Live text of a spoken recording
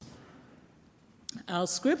Our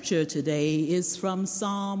scripture today is from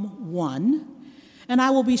Psalm 1, and I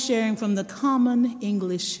will be sharing from the Common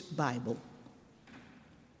English Bible.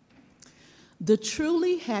 The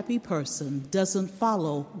truly happy person doesn't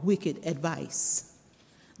follow wicked advice,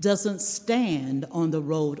 doesn't stand on the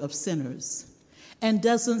road of sinners, and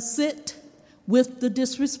doesn't sit with the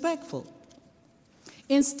disrespectful.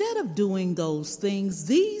 Instead of doing those things,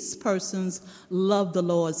 these persons love the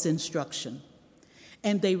Lord's instruction,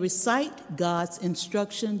 and they recite God's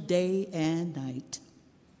instruction day and night.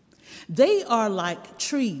 They are like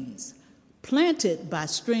trees planted by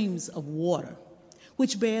streams of water,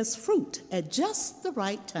 which bears fruit at just the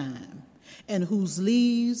right time, and whose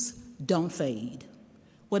leaves don't fade.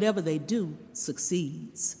 Whatever they do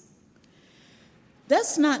succeeds.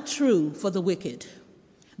 That's not true for the wicked.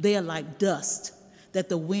 They are like dust that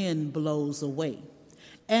the wind blows away.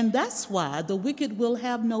 And that's why the wicked will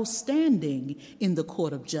have no standing in the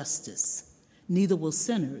court of justice, neither will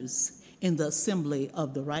sinners in the assembly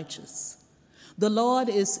of the righteous. The Lord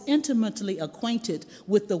is intimately acquainted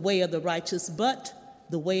with the way of the righteous, but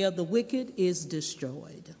the way of the wicked is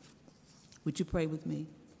destroyed. Would you pray with me?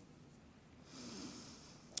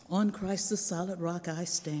 On Christ the solid rock I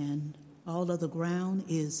stand. All other ground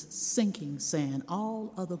is sinking sand.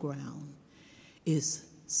 All other ground is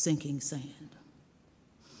sinking sand.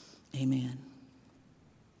 Amen.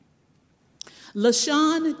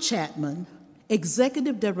 LaShawn Chapman,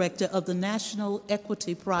 Executive Director of the National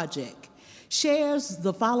Equity Project, shares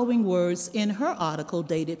the following words in her article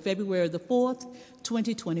dated February the 4th,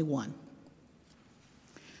 2021.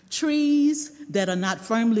 Trees that are not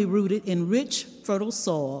firmly rooted in rich, fertile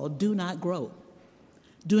soil do not grow,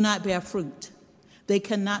 do not bear fruit. They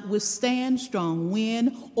cannot withstand strong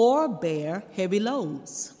wind or bear heavy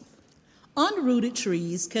loads. Unrooted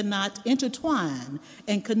trees cannot intertwine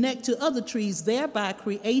and connect to other trees, thereby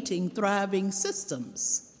creating thriving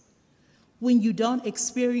systems. When you don't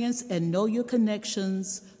experience and know your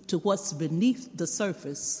connections to what's beneath the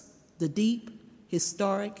surface, the deep,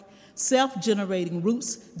 historic, self-generating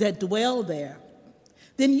roots that dwell there,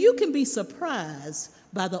 then you can be surprised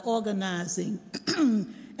by the organizing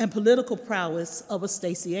and political prowess of a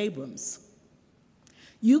Stacey Abrams.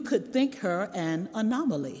 You could think her an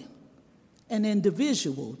anomaly, an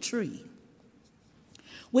individual tree.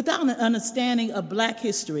 Without an understanding of Black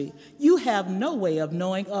history, you have no way of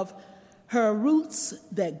knowing of her roots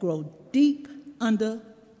that grow deep under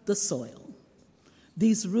the soil.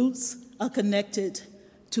 These roots are connected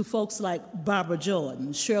to folks like Barbara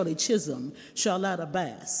Jordan, Shirley Chisholm, Charlotta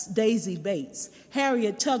Bass, Daisy Bates,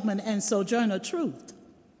 Harriet Tubman, and Sojourner Truth,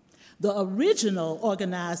 the original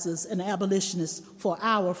organizers and abolitionists for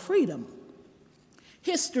our freedom.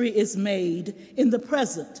 History is made in the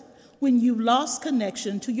present when you lost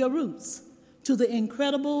connection to your roots, to the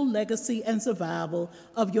incredible legacy and survival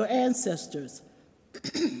of your ancestors.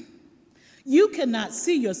 You cannot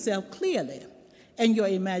see yourself clearly, and your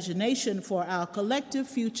imagination for our collective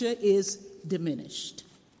future is diminished.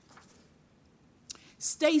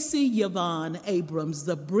 Stacey Yvonne Abrams,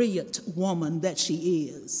 the brilliant woman that she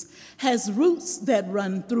is, has roots that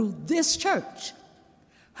run through this church.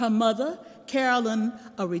 Her mother, Carolyn,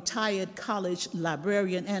 a retired college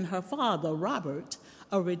librarian, and her father, Robert,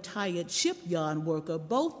 a retired shipyard worker,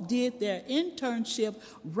 both did their internship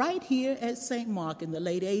right here at St. Mark in the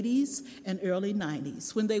late 80s and early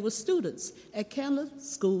 90s when they were students at Candler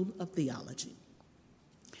School of Theology.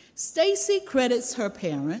 Stacey credits her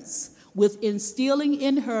parents with instilling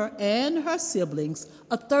in her and her siblings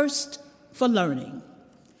a thirst for learning.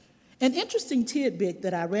 An interesting tidbit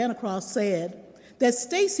that I ran across said that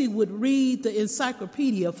Stacey would read the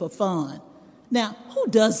encyclopedia for fun. Now, who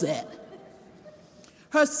does that?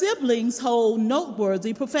 Her siblings hold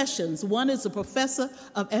noteworthy professions. One is a professor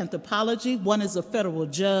of anthropology, one is a federal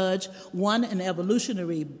judge, one an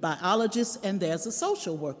evolutionary biologist, and there's a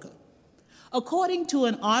social worker. According to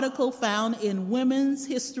an article found in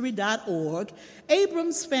womenshistory.org,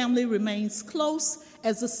 Abrams' family remains close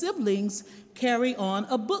as the siblings carry on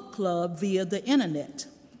a book club via the internet.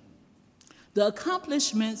 The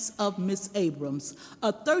accomplishments of Miss Abrams,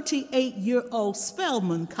 a 38-year-old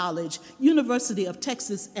Spelman College, University of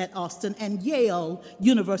Texas at Austin, and Yale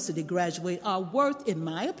University graduate are worth, in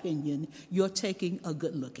my opinion, your taking a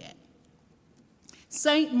good look at.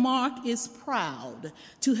 St. Mark is proud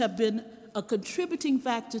to have been a contributing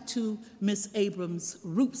factor to Miss Abrams'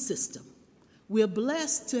 root system. We're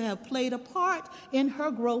blessed to have played a part in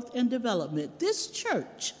her growth and development. This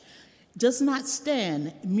church does not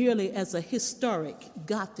stand merely as a historic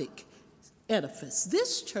Gothic edifice.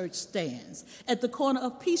 This church stands at the corner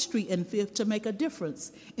of Peace Street and Fifth to make a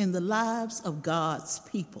difference in the lives of God's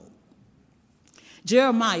people.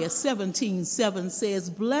 Jeremiah 17:7 says,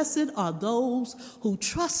 "Blessed are those who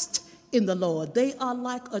trust in the Lord. They are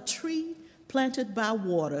like a tree planted by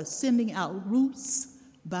water, sending out roots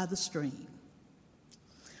by the stream."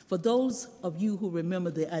 For those of you who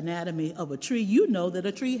remember the anatomy of a tree, you know that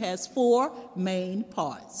a tree has four main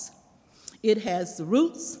parts. It has the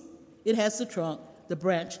roots, it has the trunk, the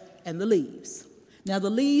branch, and the leaves. Now the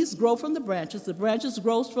leaves grow from the branches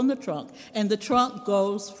grow from the trunk, and the trunk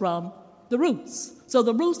grows from the roots. So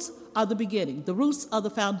the roots are the beginning. The roots are the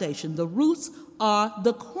foundation. The roots are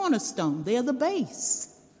the cornerstone. They're the base.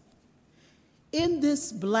 In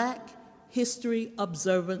this Black History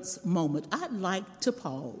Observance moment, I'd like to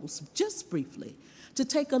pause just briefly to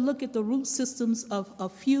take a look at the root systems of a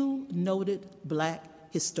few noted Black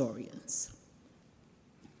historians.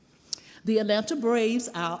 The Atlanta Braves,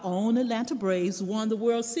 our own Atlanta Braves, won the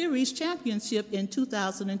World Series championship in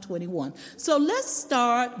 2021. So let's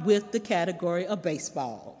start with the category of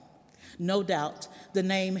baseball. No doubt, the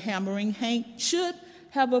name Hammering Hank should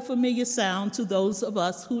have a familiar sound to those of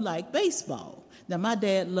us who like baseball. Now, my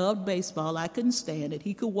dad loved baseball. I couldn't stand it.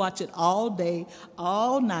 He could watch it all day,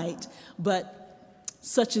 all night, but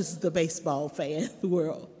such is the baseball fan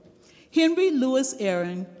world. Henry Louis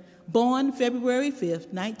Aaron, born February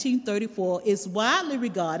 5th, 1934, is widely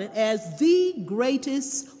regarded as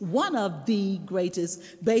one of the greatest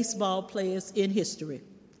baseball players in history.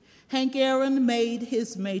 Hank Aaron made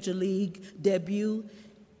his major league debut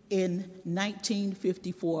in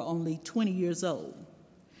 1954, only 20 years old.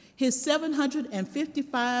 His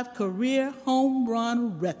 755 career home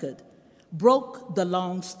run record broke the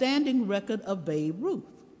long-standing record of Babe Ruth.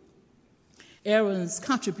 Aaron's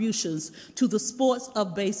contributions to the sports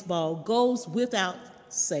of baseball goes without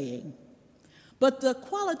saying. But the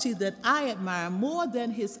quality that I admire more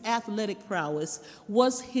than his athletic prowess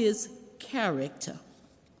was his character,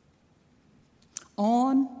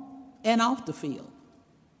 on and off the field.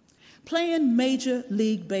 Playing Major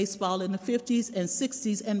League Baseball in the 50s and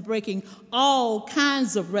 60s and breaking all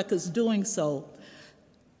kinds of records doing so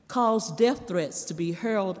caused death threats to be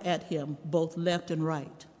hurled at him both left and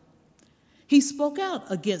right. He spoke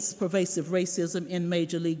out against pervasive racism in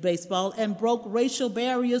Major League Baseball and broke racial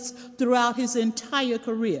barriers throughout his entire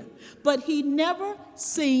career, but he never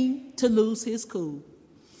seemed to lose his cool.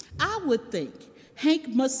 I would think Hank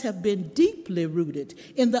must have been deeply rooted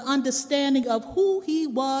in the understanding of who he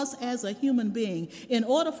was as a human being in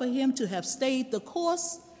order for him to have stayed the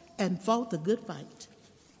course and fought the good fight.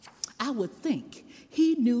 I would think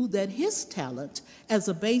he knew that his talent as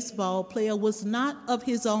a baseball player was not of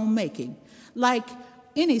his own making. Like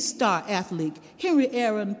any star athlete, Henry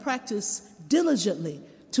Aaron practiced diligently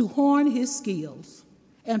to hone his skills.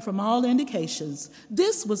 And from all indications,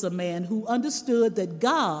 this was a man who understood that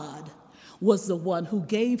God was the one who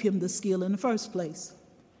gave him the skill in the first place.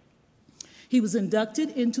 He was inducted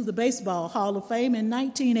into the Baseball Hall of Fame in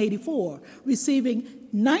 1984, receiving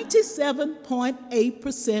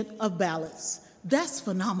 97.8% of ballots. That's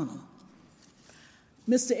phenomenal.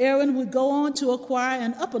 Mr. Aaron would go on to acquire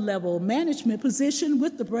an upper-level management position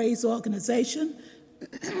with the Braves organization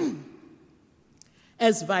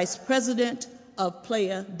as Vice President of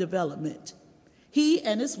Player Development. He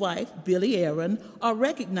and his wife, Billie Aaron, are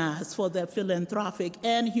recognized for their philanthropic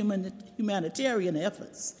and humanitarian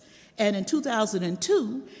efforts. And in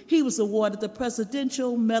 2002, he was awarded the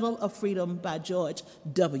Presidential Medal of Freedom by George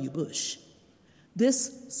W. Bush.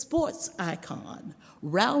 This sports icon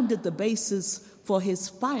rounded the bases for his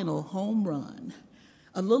final home run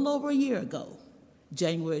a little over a year ago,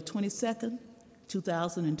 January 22nd,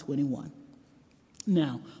 2021.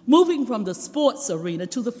 Now, moving from the sports arena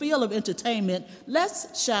to the field of entertainment,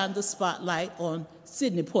 let's shine the spotlight on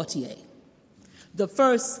Sidney Poitier, the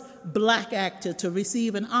first Black actor to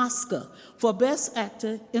receive an Oscar for Best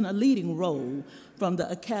Actor in a Leading Role from the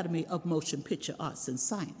Academy of Motion Picture Arts and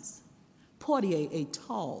Science. Poitier, a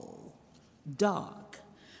tall, dark,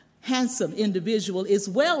 handsome individual, is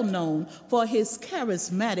well known for his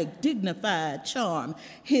charismatic, dignified charm,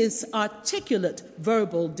 his articulate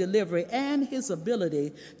verbal delivery, and his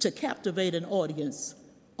ability to captivate an audience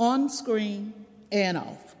on screen and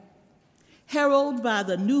off. Heralded by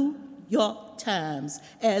the New York Times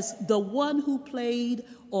as the one who played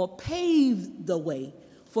or paved the way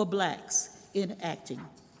for Blacks in acting.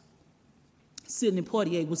 Sidney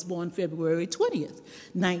Poitier was born February 20th,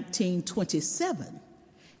 1927.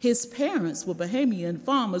 His parents were Bahamian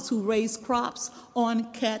farmers who raised crops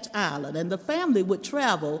on Cat Island, and the family would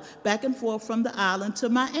travel back and forth from the island to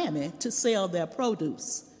Miami to sell their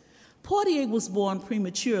produce. Portier was born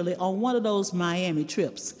prematurely on one of those Miami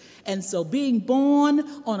trips, and so being born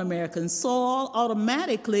on American soil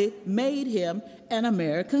automatically made him an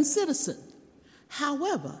American citizen.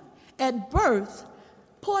 However, at birth,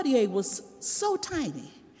 Portier was so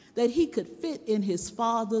tiny that he could fit in his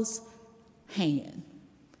father's hand.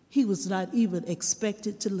 He was not even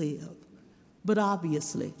expected to live, but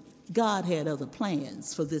obviously, God had other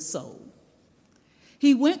plans for this soul.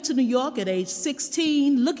 He went to New York at age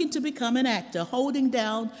 16 looking to become an actor, holding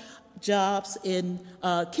down jobs in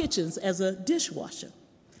kitchens as a dishwasher.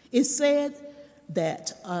 It's said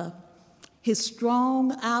that his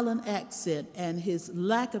strong island accent and his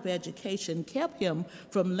lack of education kept him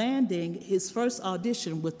from landing his first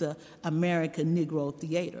audition with the American Negro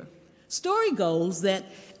Theater. Story goes that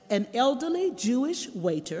an elderly Jewish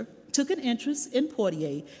waiter took an interest in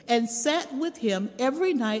Portier and sat with him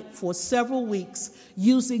every night for several weeks,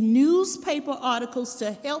 using newspaper articles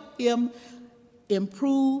to help him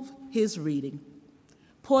improve his reading.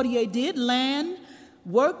 Portier did land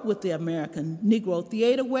work with the American Negro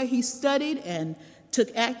Theater, where he studied and took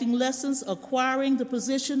acting lessons, acquiring the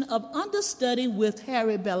position of understudy with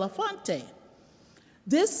Harry Belafonte.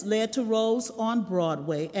 This led to roles on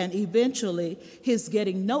Broadway and eventually his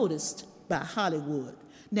getting noticed by Hollywood.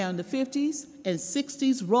 Now, in the 50s and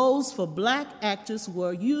 60s, roles for black actors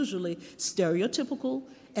were usually stereotypical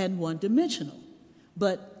and one-dimensional.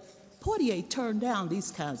 But Portier turned down these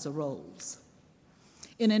kinds of roles.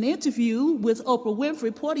 In an interview with Oprah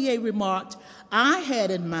Winfrey, Portier remarked, "I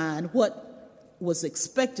had in mind what was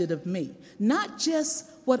expected of me, not just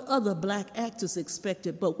what other black actors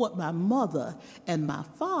expected, but what my mother and my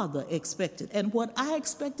father expected and what I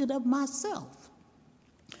expected of myself."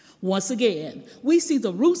 Once again, we see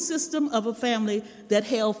the root system of a family that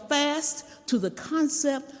held fast to the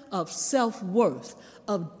concept of self-worth,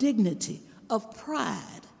 of dignity, of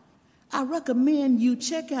pride. I recommend you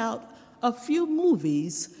check out a few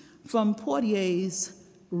movies from Portier's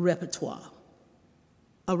repertoire: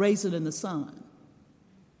 A Raisin in the Sun,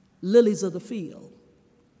 Lilies of the Field,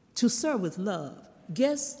 To Serve with Love,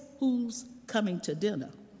 Guess Who's Coming to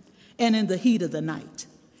Dinner, and In the Heat of the Night.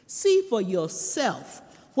 See for yourself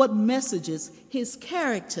what messages his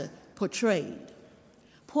character portrayed.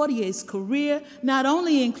 Portier's career not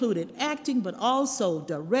only included acting, but also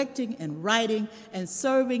directing and writing and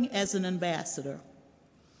serving as an ambassador.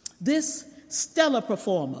 This stellar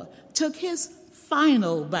performer took his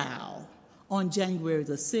final bow on January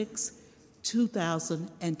the 6th,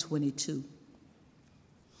 2022.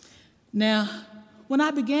 Now, when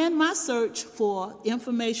I began my search for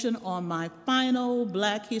information on my final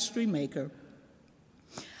Black history maker,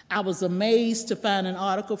 I was amazed to find an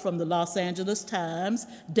article from the Los Angeles Times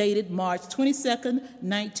dated March 22nd,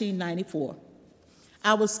 1994.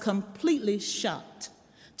 I was completely shocked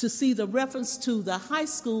to see the reference to the high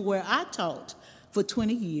school where I taught for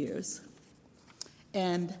 20 years.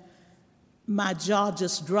 And my jaw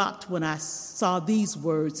just dropped when I saw these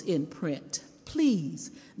words in print.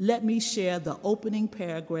 Please let me share the opening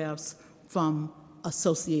paragraphs from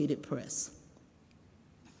Associated Press.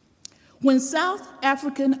 When South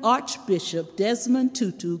African Archbishop Desmond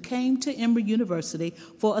Tutu came to Emory University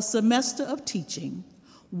for a semester of teaching,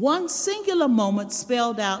 one singular moment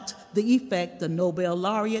spelled out the effect the Nobel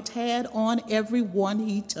laureate had on everyone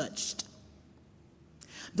he touched.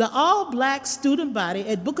 The all-black student body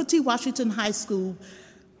at Booker T. Washington High School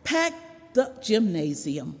packed the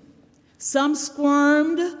gymnasium. Some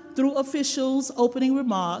squirmed through officials' opening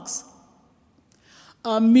remarks.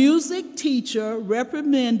 A music teacher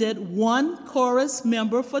reprimanded one chorus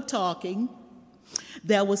member for talking.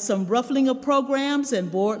 There was some ruffling of programs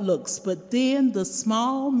and bored looks, but then the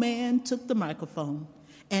small man took the microphone,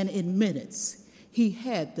 and in minutes, he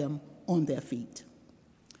had them on their feet.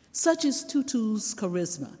 Such is Tutu's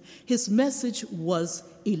charisma. His message was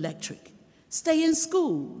electric. Stay in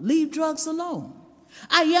school, leave drugs alone.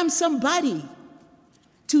 I am somebody,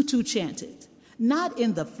 Tutu chanted, not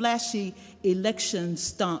in the flashy election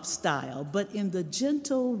stomp style, but in the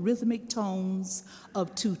gentle rhythmic tones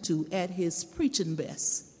of Tutu at his preaching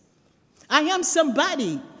best. I am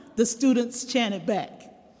somebody, the students chanted back.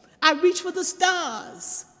 I reach for the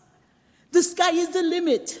stars. The sky is the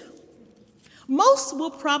limit. Most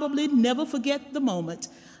will probably never forget the moment.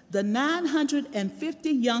 The 950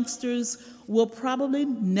 youngsters will probably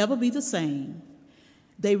never be the same.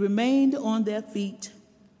 They remained on their feet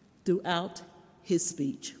throughout his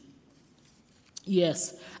speech.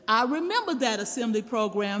 Yes, I remember that assembly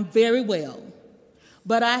program very well,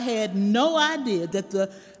 but I had no idea that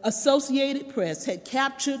the Associated Press had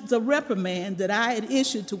captured the reprimand that I had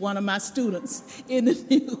issued to one of my students in the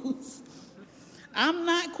news. I'm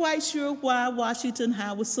not quite sure why Washington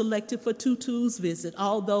High was selected for Tutu's visit,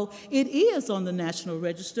 although it is on the National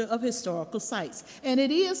Register of Historical Sites, and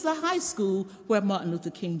it is the high school where Martin Luther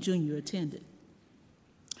King Jr. attended.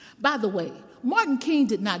 By the way, Martin King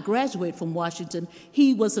did not graduate from Washington.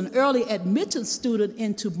 He was an early admittance student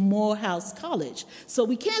into Morehouse College. So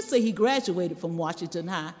we can't say he graduated from Washington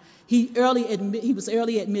High. He was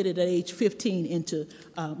early admitted at age 15 into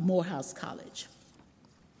Morehouse College.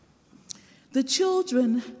 The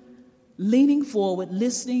children leaning forward,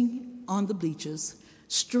 listening on the bleachers,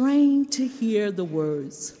 strained to hear the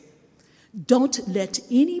words, "Don't let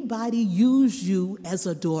anybody use you as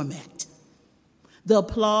a doormat." The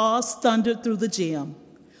applause thundered through the gym.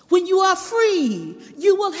 "When you are free,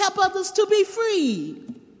 you will help others to be free."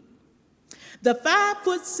 The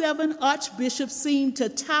 5'7" Archbishop seemed to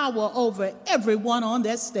tower over everyone on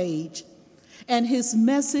that stage, and his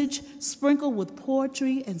message, sprinkled with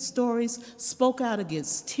poetry and stories, spoke out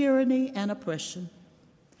against tyranny and oppression.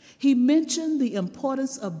 He mentioned the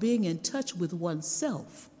importance of being in touch with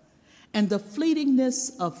oneself and the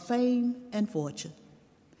fleetingness of fame and fortune.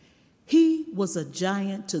 He was a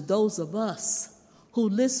giant to those of us who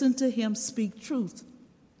listened to him speak truth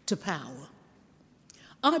to power.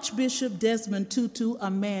 Archbishop Desmond Tutu,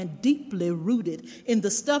 a man deeply rooted in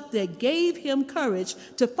the stuff that gave him courage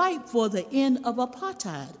to fight for the end of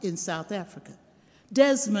apartheid in South Africa.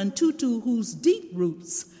 Desmond Tutu, whose deep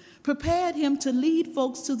roots prepared him to lead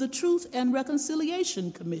folks to the Truth and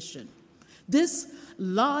Reconciliation Commission. This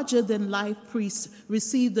larger-than-life priest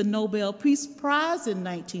received the Nobel Peace Prize in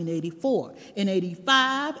 1984. In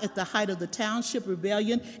 1985, at the height of the Township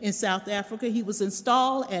Rebellion in South Africa, he was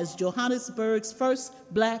installed as Johannesburg's first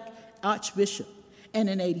black archbishop, and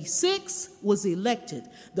in 1986 was elected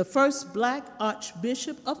the first black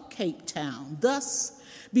archbishop of Cape Town, thus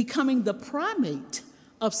becoming the primate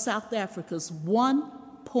of South Africa's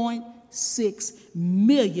 1.6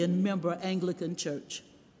 million member Anglican Church.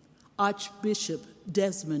 Archbishop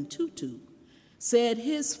Desmond Tutu said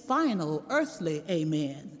his final earthly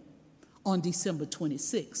amen on December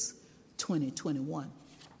 26, 2021.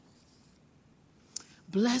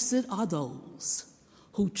 Blessed are those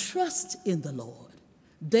who trust in the Lord.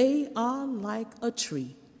 They are like a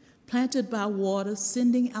tree planted by water,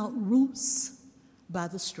 sending out roots by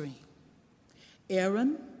the stream.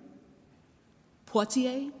 Aaron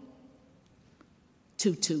Poitier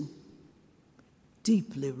Tutu,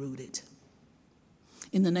 deeply rooted.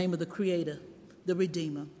 In the name of the Creator, the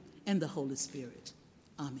Redeemer, and the Holy Spirit.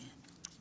 Amen.